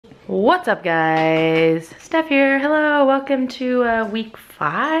What's up, guys? Steph here. Hello, welcome to week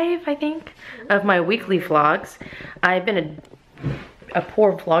 5, I think, of my weekly vlogs. I've been a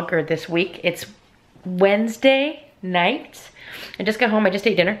poor vlogger this week. It's Wednesday night. I just got home. I just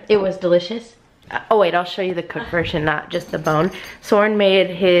ate dinner. It was delicious. Oh wait, I'll show you the cooked version, not just the bone. Soren made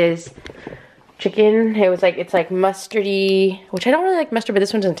his chicken. It's like mustardy, which I don't really like mustard, but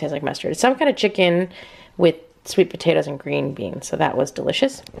this one doesn't taste like mustard. It's some kind of chicken with sweet potatoes and green beans, so that was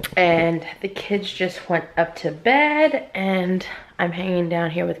delicious. And the kids just went up to bed and I'm hanging down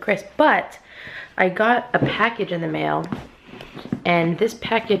here with Chris. But I got a package in the mail, and this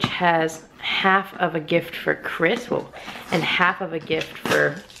package has half of a gift for Chris, and half of a gift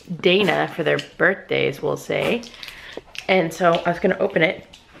for Dana for their birthdays, we'll say. And so I was gonna open it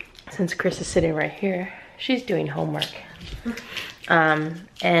since Chris is sitting right here. She's doing homework.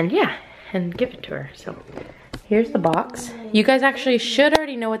 And yeah, and give it to her. So here's the box. You guys actually should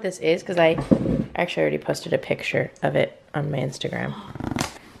already know what this is because I actually already posted a picture of it on my Instagram.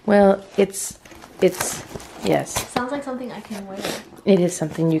 Well, it's yes. Sounds like something I can wear. It is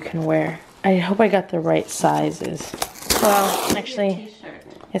something you can wear. I hope I got the right sizes. Well, actually,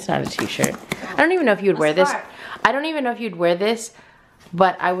 it's not a t-shirt. I don't even know if you'd wear this. I don't even know if you'd wear this,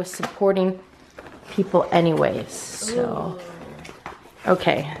 but I was supporting people anyways, so.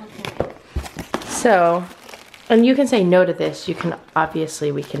 Okay. So, and you can say no to this. You can,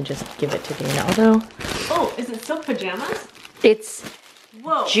 obviously, we can just give it to Dana, although. Oh, is it silk pajamas? It's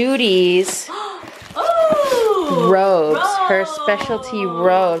Judy's robes, her specialty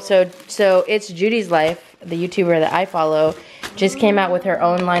robes. So it's Judy's Life, the YouTuber that I follow, just came out with her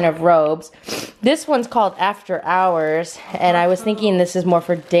own line of robes. This one's called After Hours, and I was thinking this is more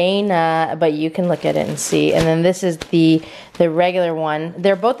for Dana, but you can look at it and see. And then this is the regular one.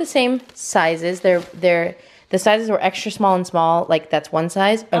 They're both the same sizes. The sizes were extra small and small, like that's one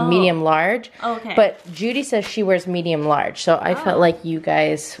size, a medium large. Okay. But Judy says she wears medium large, so I felt like you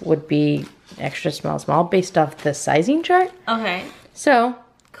guys would be extra small based off the sizing chart. Okay. So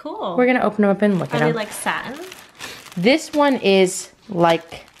cool. We're gonna open them up and look at them. Are they like satin? This one is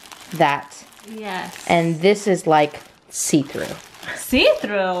like that. Yes. And this is like see-through.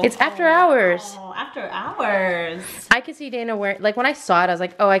 See-through? It's After Hours. Oh, After Hours. I could see Dana wearing, like when I saw it, I was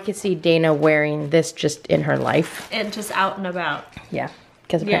like, oh, I could see Dana wearing this just in her life. And just out and about. Yeah,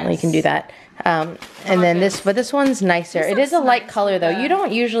 because apparently you can do that. And then this one's nicer. It is a light color though. You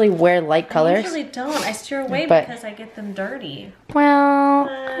don't usually wear light colors. I usually don't. I steer away because I get them dirty. Well,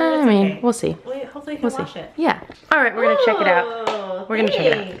 I mean, we'll see. Hopefully you can wash it. Yeah. All right, we're gonna check it out. We're gonna check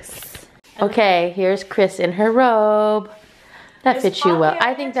it out. Okay, here's Chris in her robe. That fits you well.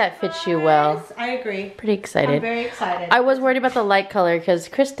 I think that fits you well. I agree. Pretty excited. I'm very excited. I was worried about the light color because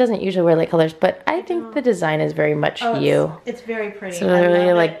Chris doesn't usually wear light colors, but I think the design is very much you. It's very pretty. So they're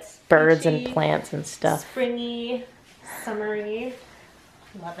really like birds and plants and stuff. Springy, summery.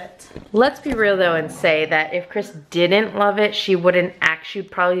 Love it. Let's be real though and say that if Chris didn't love it, she'd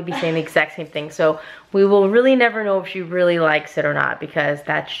probably be saying the exact same thing. So we will really never know if she really likes it or not because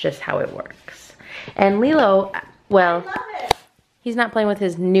that's just how it works. And Lilo, well, he's not playing with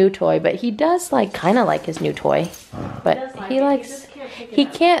his new toy, but he does kind of like his new toy. But he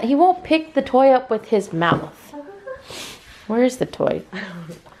won't pick the toy up with his mouth. Where's the toy?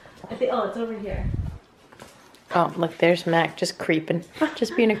 Oh, it's over here. Oh, look, there's Mac just creeping.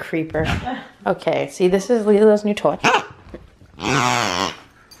 Just being a creeper. Okay, see, this is Lilo's new toy.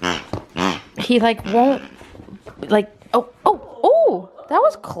 He won't, oh, that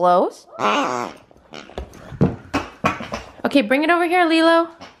was close. Okay, bring it over here, Lilo.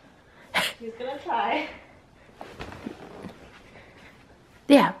 He's gonna try.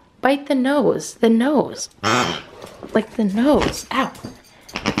 Yeah, bite the nose. The nose. Like the nose. Ow.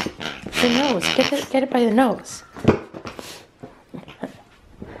 The nose. Get it by the nose.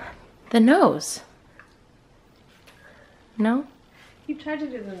 The nose. No? You tried to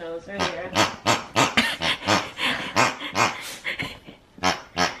do the nose earlier.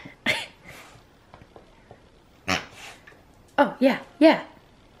 Oh, yeah.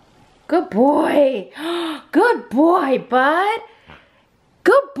 Good boy. Good boy, bud.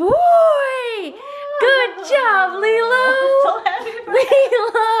 Good boy. Good job, Lilo. So happy for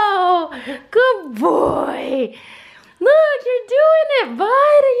Lilo. Good boy. Look, you're doing it,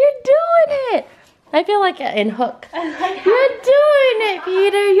 bud. You're doing it. I feel like in Hook. You're doing it,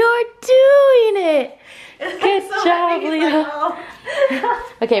 Peter. You're doing it. Good job, Lilo.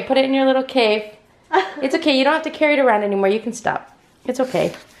 Okay, put it in your little cave. It's okay. You don't have to carry it around anymore. You can stop. It's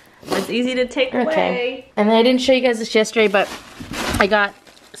okay. It's easy to take away. And then I didn't show you guys this yesterday, but I got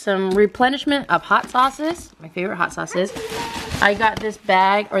some replenishment of hot sauces, my favorite hot sauces. I got this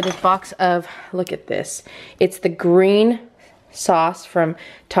bag, or this box of, look at this. It's the green sauce from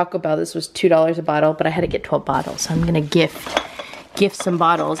Taco Bell. This was $2 a bottle, but I had to get 12 bottles. So I'm gonna gift some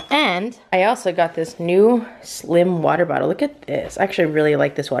bottles. And I also got this new slim water bottle. Look at this. I actually really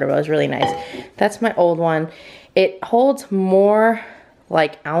like this water bottle. It's really nice. That's my old one. It holds more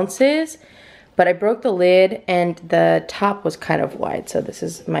like ounces, but I broke the lid and the top was kind of wide. So this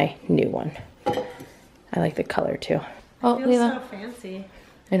is my new one. I like the color too. Oh, I feel Lila. so fancy.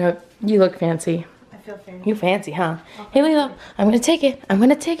 I know, you look fancy. I feel fancy. You fancy, huh? Hey, Lila, I'm gonna take it. I'm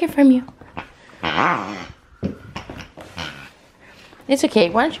gonna take it from you. It's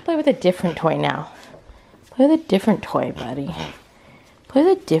okay. Why don't you play with a different toy now? Play with a different toy, buddy. Play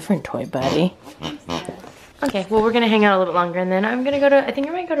with a different toy, buddy. Okay, well, we're gonna hang out a little longer and then I'm gonna go to, I think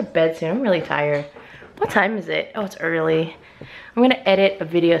I might go to bed soon. I'm really tired. What time is it? Oh, it's early. I'm gonna edit a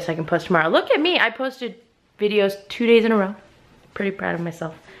video so I can post tomorrow. Look at me. I posted videos 2 days in a row. Pretty proud of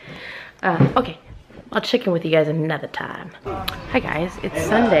myself. Okay, I'll check in with you guys another time. Hi guys, it's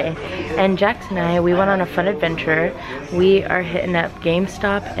Sunday, and Jax and I, we went on a fun adventure. We are hitting up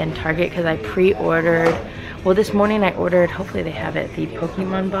GameStop and Target because I pre-ordered, well, this morning I ordered, hopefully they have it, the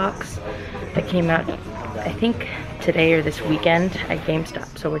Pokemon box that came out, I think today or this weekend at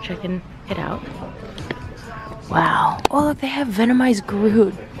GameStop. So we're checking it out. Wow. Oh, look, they have Venomized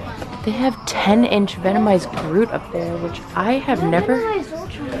Groot. They have 10-inch Venomized Groot up there, which I have never...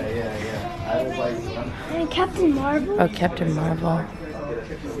 And Captain Marvel. Oh, Captain Marvel.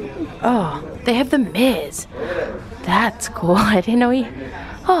 Oh, they have the Miz. That's cool. I didn't know he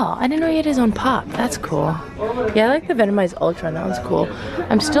had his own pop. That's cool. Yeah, I like the Venomized Ultron. That one's cool.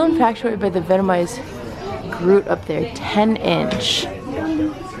 I'm still infatuated by the Venomized Groot up there. 10-inch.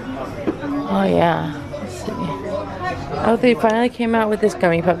 Oh, yeah. Let's see. Oh, they finally came out with this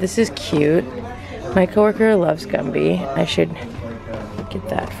gummy pop. This is cute. My coworker loves Gumby. I should get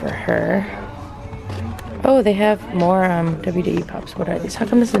that for her. Oh, they have more WWE pops. What are these? How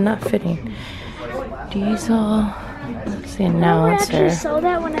come this is not fitting? Diesel. Let's see, announcer. I actually saw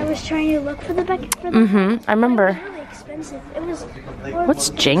that when I was trying to look for the bucket for them. Mm-hmm. I remember. It was really expensive. It was.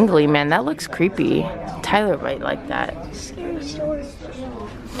 What's jingly, man? That looks creepy. Tyler might like that. Scary stories.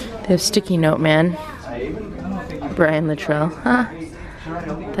 They have Sticky Note Man. Brian Luttrell. Huh.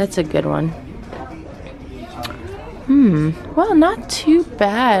 That's a good one. Well, not too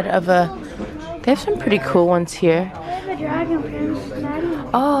bad of a... They have some pretty cool ones here. They have a Dragon Prince.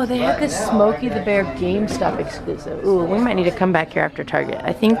 Oh, they have this Smokey the Bear GameStop exclusive. Ooh, we might need to come back here after Target.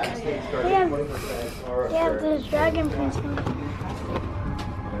 I think... They have the Dragon Prince one.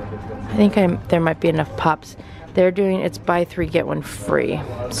 I think there might be enough pops. They're doing, it's buy 3, get 1 free.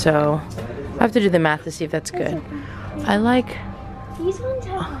 So, I have to do the math to see if that's good. I like... These ones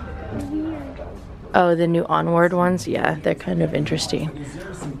have weird. Oh, the new Onward ones? Yeah, they're kind of interesting.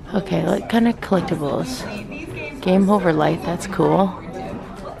 Okay, like kind of collectibles. Game Over Light, that's cool.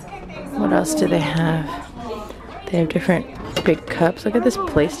 What else do they have? They have different big cups. Look at this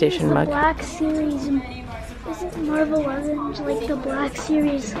PlayStation mug. Black Series. Is it Marvel Legends? Like the Black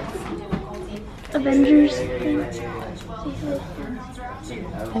Series Avengers thing?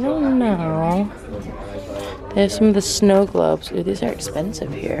 I don't know. They have some of the snow globes. Ooh, these are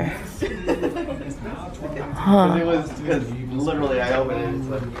expensive here. Huh.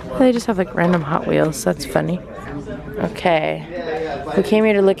 They just have like random Hot Wheels. That's funny. Okay. We came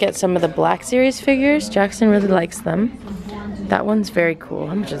here to look at some of the Black Series figures. Jackson really likes them. That one's very cool.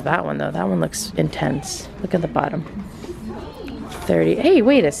 How much is that one though? That one looks intense. Look at the bottom. 30. Hey,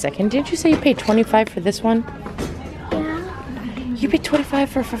 wait a second. Didn't you say you paid 25 for this one? Yeah. You paid 25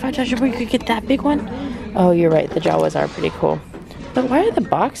 for $5 where you could get that big one? Oh, you're right. The Jawas are pretty cool. But why are the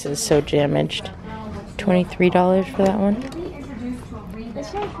boxes so damaged? $23 for that one?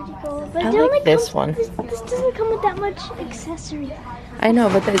 This one's pretty cool. But I it only like this comes- one. This doesn't come with that much accessory. I know,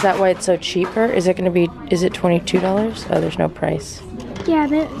 but is that why it's so cheaper? Is it going to be, is it $22? Oh, there's no price. Yeah,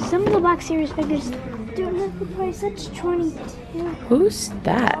 some of the Black Series figures don't have the price. That's 22. Who's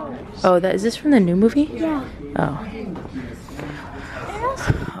that? Oh, is this from the new movie? Yeah. Oh.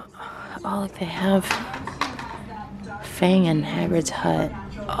 Oh, look, they have Fang and Hagrid's hut.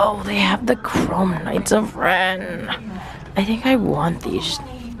 Oh, they have the Chrome Knights of Ren. I think I want these.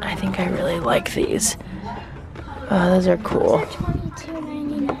 I think I really like these. Oh, those are cool.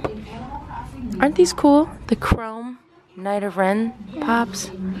 $22.99. Aren't these cool? The Chrome Knight of Ren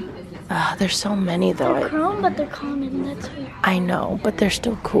pops. There's so many though. They're chrome, but they're common. That's weird. I know, but they're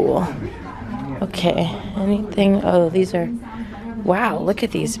still cool. Okay, anything? Oh, these are... Wow, look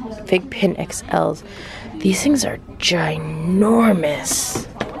at these Big Pin XLs. These things are ginormous.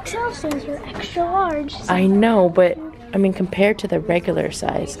 XL stands for extra large. I know, but I mean, compared to the regular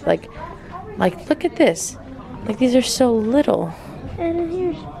size. Like look at this. Like, these are so little. And then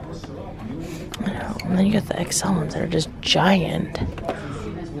here's. I know. And then you got the XL ones that are just giant.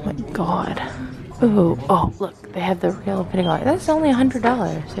 Oh my god. Ooh, oh, look, they have the real fitting on. That's only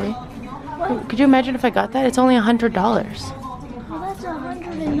 $100, see? What? Could you imagine if I got that? It's only $100. Well, that's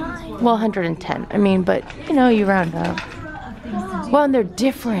 109. Well, 110. I mean, but, you know, you round up. Well, and they're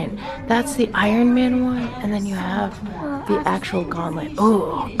different. That's the Iron Man one, and then you have the actual gauntlet.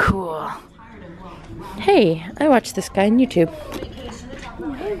 Oh, cool. Hey, I watched this guy on YouTube.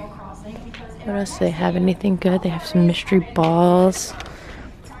 What else do they have? Anything good? They have some mystery balls.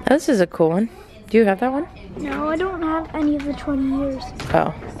 Oh, this is a cool one. Do you have that one? No, I don't have any of the 20 years.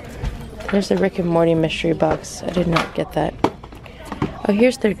 Oh. There's the Rick and Morty mystery box. I did not get that. Oh,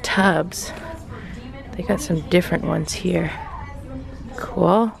 here's their tubs. They got some different ones here.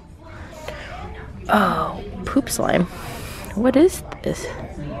 Cool. Oh, poop slime. What is this?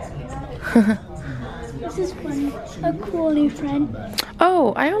 This is funny. A cool new friend.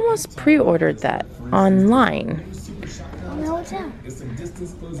 Oh, I almost pre-ordered that online. Now what's that?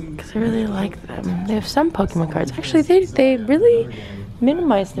 Because I really like them. They have some Pokemon cards. Actually, they really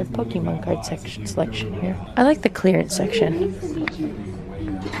minimize their Pokemon card selection here. I like the clearance section.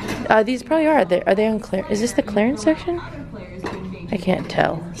 These probably are. Are they on clearance? Is this the clearance section? I can't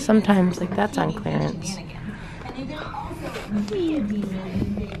tell. Sometimes, like, that's on clearance.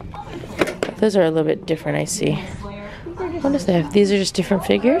 Those are a little bit different, I see. What does they have? These are just different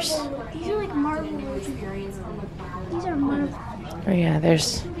figures? These are like Marvel. These are Marvel. Oh yeah,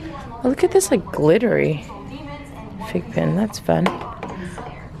 there's... Oh, look at this, like, glittery fig pin. That's fun.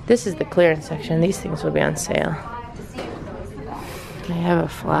 This is the clearance section. These things will be on sale. They have a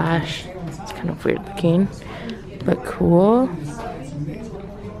Flash. It's kind of weird looking, but cool.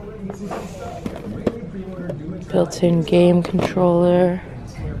 Built-in game controller.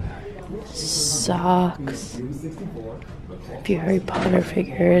 Socks. A few Harry Potter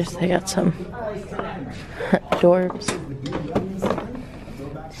figures. They got some Dorbs.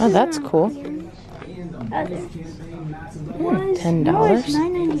 Oh, that's cool. $10.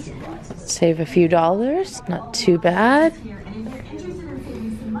 $9.97. Save a few dollars. Not too bad.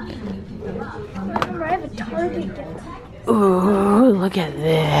 Remember, I have a Target gift. Ooh, look at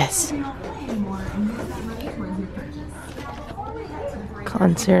this.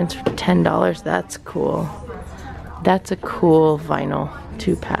 Clearance for $10. That's cool. That's a cool vinyl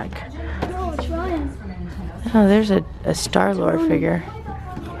 2-pack. No, it's Ryan. Oh, there's a Star-Lord figure.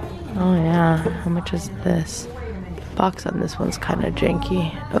 Oh yeah, how much is this? The box on this one's kind of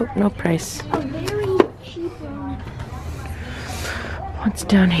janky. Oh, no price. A very cheap one. What's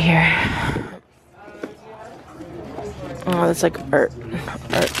down here? Oh, that's like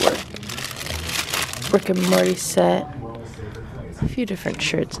artwork. Rick and Morty set. A few different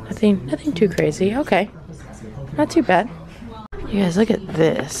shirts. Nothing too crazy. Okay. Not too bad. You guys, look at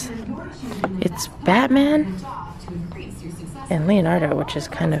this. It's Batman and Leonardo, which is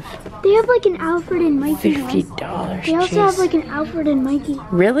kind of They have like an Alfred and Mikey. $50. They also have like an Alfred and Mikey.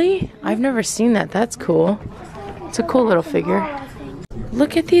 Really? I've never seen that. That's cool. It's a cool little figure.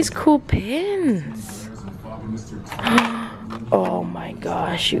 Look at these cool pins. Oh my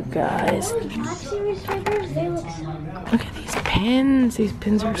gosh, you guys. Black Series figures, they look so good. Look at these pins. These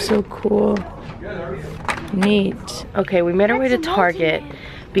pins are so cool. Neat. Okay, we made our way to Target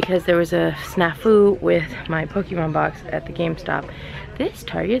because there was a snafu with my Pokemon box at the GameStop. This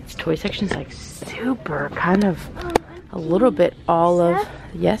Target's toy section is like super kind of a little bit all of...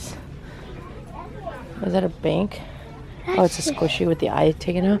 Yes? Was that a bank? Oh, it's a squishy with the eye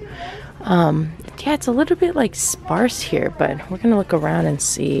taken out. Yeah, it's a little bit like sparse here, but we're gonna look around and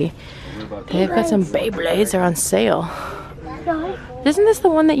see. They've got some Beyblades. They're on sale. Isn't this the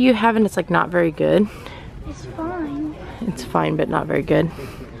one that you have and it's like not very good? It's fine. It's fine, but not very good.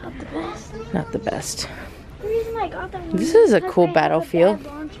 Not the best. Not the best. The reason I got that one This is a because cool they have a battlefield.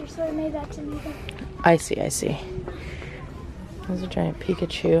 bad launcher, so I made that to me. I see. There's a giant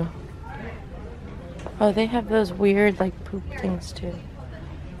Pikachu. Oh, they have those weird like poop things too.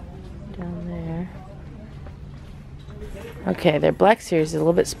 Down there. Okay, their Black Series is a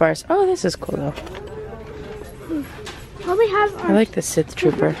little bit sparse. Oh, this is cool though. Probably have I like the Sith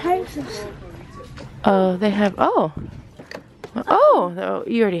Trooper. types of. Oh, they have, oh,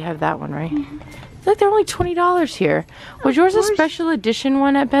 you already have that one, right? It's like they're only $20 here. Was yours a special edition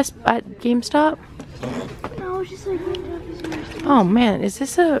one at GameStop? No, it's just like. Oh man, is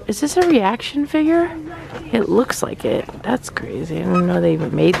this a reaction figure? It looks like it. That's crazy. I didn't know they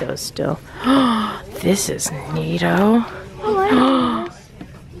even made those still. This is neato. Oh, I know this.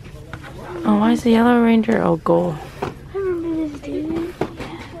 Oh, why is the Yellow Ranger? Oh, gold.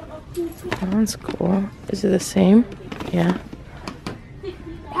 That one's cool. Is it the same? Yeah.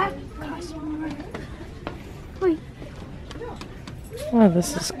 That costs more. Wait, Oh,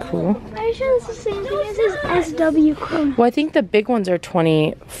 this is cool. are you sure it's the same thing as his SW clone? Well, I think the big ones are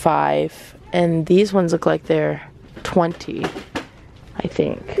 25, and these ones look like they're 20, I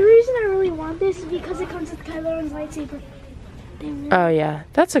think. The reason I really want this is because it comes with Kylo Ren's lightsaber. Oh, yeah.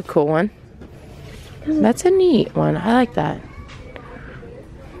 That's a cool one. That's a neat one. I like that.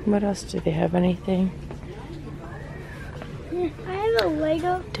 What else do they have? Anything? I have a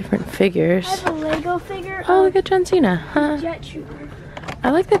Lego. Different I figures. have a Lego figure. Oh, of look at John Cena. Huh? Jet Trooper. I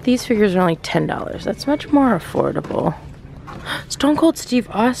like that these figures are only $10. That's much more affordable. Stone Cold Steve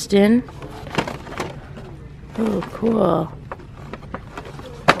Austin. Oh, cool.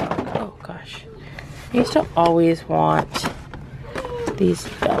 Oh, gosh. I used to always want these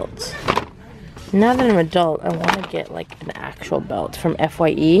belts. Now that I'm an adult, I want to get like an actual belt from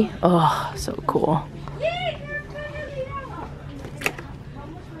FYE. Oh, so cool.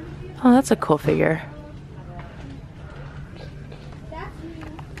 Oh, that's a cool figure.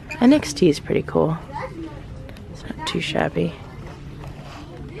 NXT is pretty cool. It's not too shabby.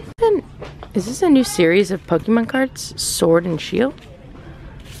 Is this a new series of Pokemon cards? Sword and Shield?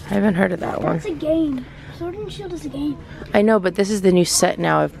 I haven't heard of that one. That's a game. Sword and Shield is a game. I know, but this is the new set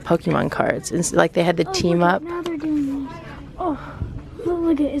now of Pokemon cards. It's like they had the team look, up. Now they're doing these. Oh,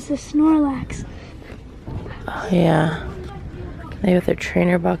 look at it. It's the Snorlax. Oh, yeah. They have their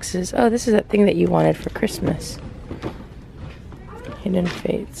trainer boxes. Oh, this is that thing that you wanted for Christmas. Hidden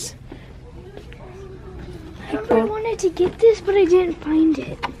Fates. I wanted to get this, but I didn't find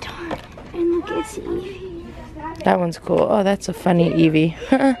it. Darn. And look, it's Eevee. That one's cool. Oh, that's a funny Eevee.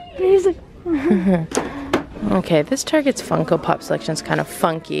 There's a... Okay, this Target's Funko Pop section is kind of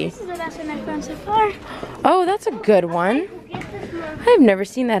funky. This is the best one I've found so far. Oh, that's a good one. I've never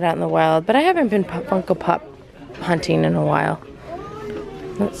seen that out in the wild, but I haven't been Funko Pop hunting in a while.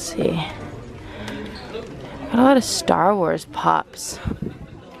 Let's see. Got a lot of Star Wars pops.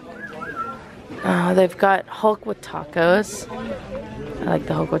 They've got Hulk with tacos. I like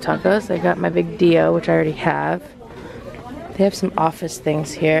the Hulk with tacos. They got my big Dio, which I already have. They have some office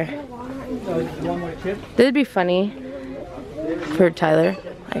things here. That'd be funny for Tyler.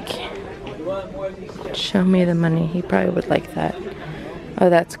 Like, show me the money. He probably would like that. Oh,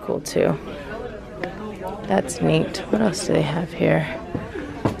 that's cool too. That's neat. What else do they have here?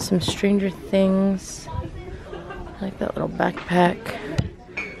 Some Stranger Things. I like that little backpack.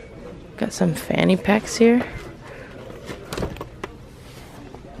 Got some fanny packs here.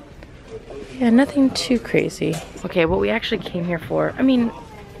 Yeah, nothing too crazy. Okay, what we actually came here for, I mean,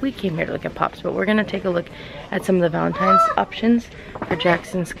 we came here to look at pops, but we're gonna take a look at some of the Valentine's options for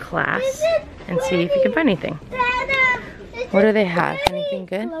Jackson's class and see if we can find anything. What do they have? Anything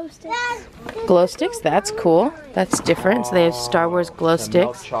good? Glow sticks. Glow sticks, that's cool. That's different. So they have Star Wars glow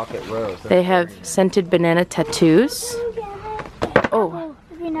sticks. They have scented banana tattoos. Oh,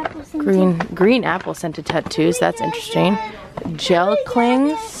 green apple scented tattoos. That's interesting. Gel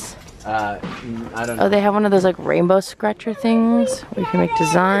clings. I don't know. Oh, they have one of those like rainbow scratcher things where you can make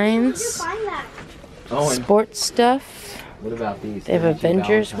designs. Oh, and Sports stuff. what about these? They have They're actually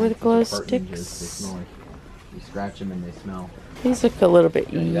Avengers with glow Valentine's cartridges. sticks. They smell like, you scratch them and they smell. These look a little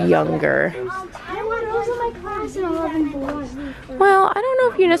bit younger. I want those in my class in 11 boys. Well, I don't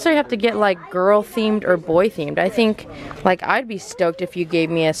know if you necessarily have to get like girl themed or boy themed. I think like I'd be stoked if you gave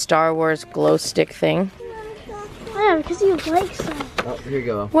me a Star Wars glow stick thing. Yeah, because you like some. Oh, here you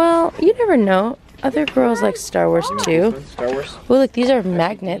go. Well, you never know. Other girls like Star Wars too. Star Wars? Oh, look, these are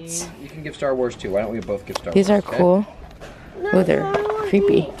magnets. You can give Star Wars too. Why don't we both give Star These are Wars? okay? cool. Oh, they're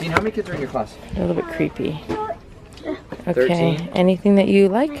creepy. Dean, how many kids are in your class? They're a little bit creepy. Okay, 13. anything that you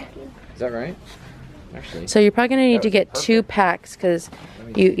like? Is that right? Actually. So you're probably gonna need to get 2 packs because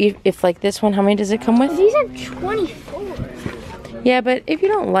if like this one, how many does it come with? These are 24. Yeah, but if you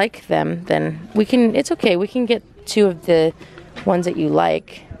don't like them, then we can. It's okay. We can get 2 of the ones that you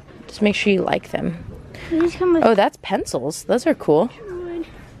like. Just make sure you like them. These come with Oh, that's pencils. Those are cool.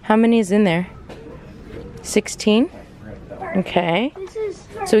 How many is in there? 16. Okay. This is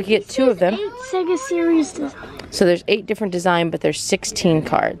So we can get 2 of them. 8 Sega series designs. So there's 8 different designs, but there's 16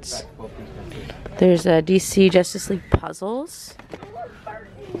 cards. There's DC Justice League puzzles,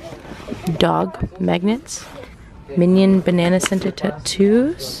 dog magnets, Minion banana scented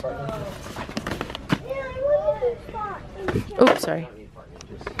tattoos. Oh, sorry.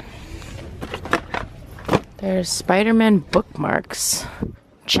 There's Spider-Man bookmarks,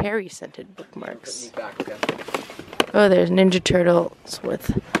 cherry scented bookmarks. Oh, there's Ninja Turtles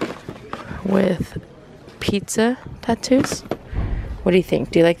with pizza tattoos. What do you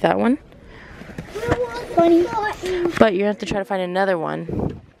think? Do you like that one? Funny. But you have to try to find another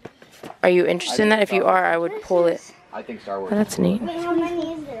one. Are you interested in that? If you are, I would pull it. I think Star Wars. Oh, that's neat. Wait, how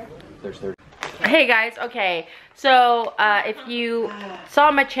many is there? There's 30. Hey guys, okay, so if you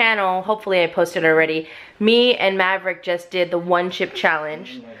saw my channel, hopefully I posted already, me and Maverick just did the 1-chip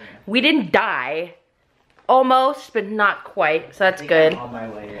challenge. We didn't die, almost, but not quite, so that's good. On my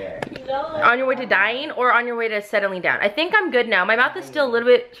way there. On your way to dying or on your way to settling down? I think I'm good now. My mouth is still a little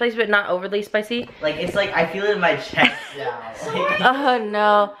bit spicy, but not overly spicy. Like, it's like, I feel it in my chest now. Oh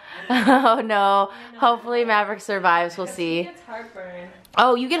no, oh no. Hopefully Maverick survives, we'll see. It's heartburn.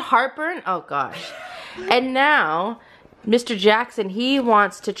 Oh, you get heartburn? Oh gosh. And now, Mr. Jackson, he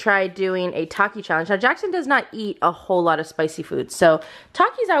wants to try doing a Taki challenge. Now, Jackson does not eat a whole lot of spicy food. So,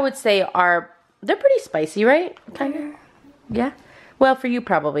 Takis, I would say, they're pretty spicy, right? Kind of? Yeah? Well, for you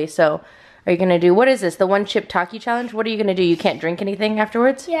probably. So, are you going to do, what is this? The 1-chip Taki challenge? What are you going to do? You can't drink anything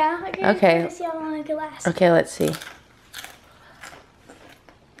afterwards? Yeah, Okay. Let's see how long it can last. Okay, let's see.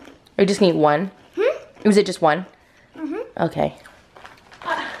 You just need one? Was it just one? Okay.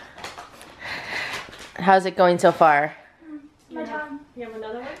 How's it going so far? My tongue. You have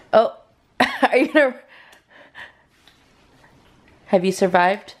another one? Oh, are you gonna... Have you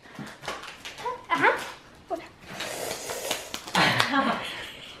survived?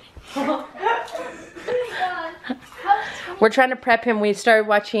 We're trying to prep him. We started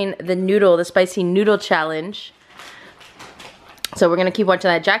watching the spicy noodle challenge. So we're gonna keep watching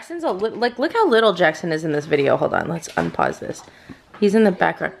that. Jackson's look how little Jackson is in this video. Hold on, let's unpause this. He's in the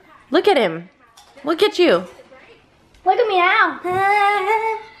background. Look at him. Look at you. Look at me now.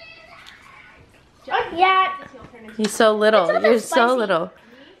 Yeah. He's so little. It's a little You're bit so spicy. little.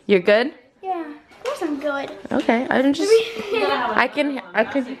 You're good? Yeah. Of course I'm good. Okay, I'm just. I can.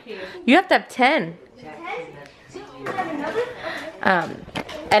 You have to have 10.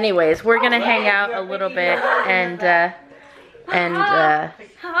 Anyways, we're gonna hang out a little bit and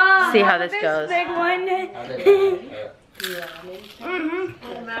see how this goes. Big one.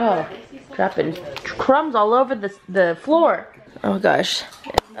 Oh, dropping crumbs all over the floor. Oh gosh.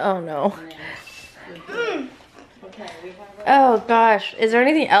 Oh no. Oh gosh. Is there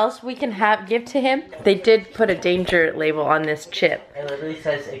anything else we can give to him? They did put a danger label on this chip. It literally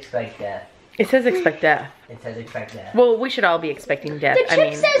says expect death. It says expect death. It says expect death. Well, we should all be expecting death. The chip I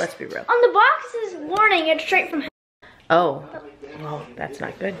mean, says let's be real. on the box is warning. It's straight from. Oh. Well, that's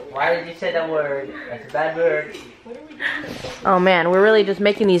not good. Why did you say that word? That's a bad word. Oh man, we're really just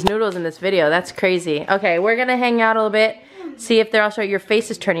making these noodles in this video. That's crazy. Okay, we're gonna hang out a little bit. See if they're also, your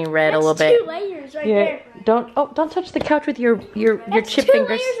face is turning red a little bit. 2 layers right there. Don't touch the couch with your That's chip 2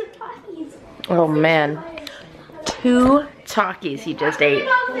 fingers. layers of Takis. Oh man. 2 Takis he just ate.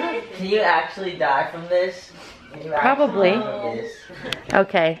 Can you actually die from this? Can you Probably. actually die from this?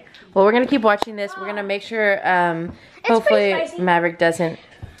 Okay. Well, we're gonna keep watching this. We're gonna make sure hopefully pretty spicy. Maverick doesn't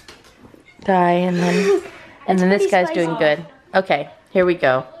die and then this pretty guy's spicy. doing good. Okay, here we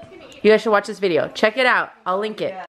go. You guys should watch this video. Check it out. I'll link it.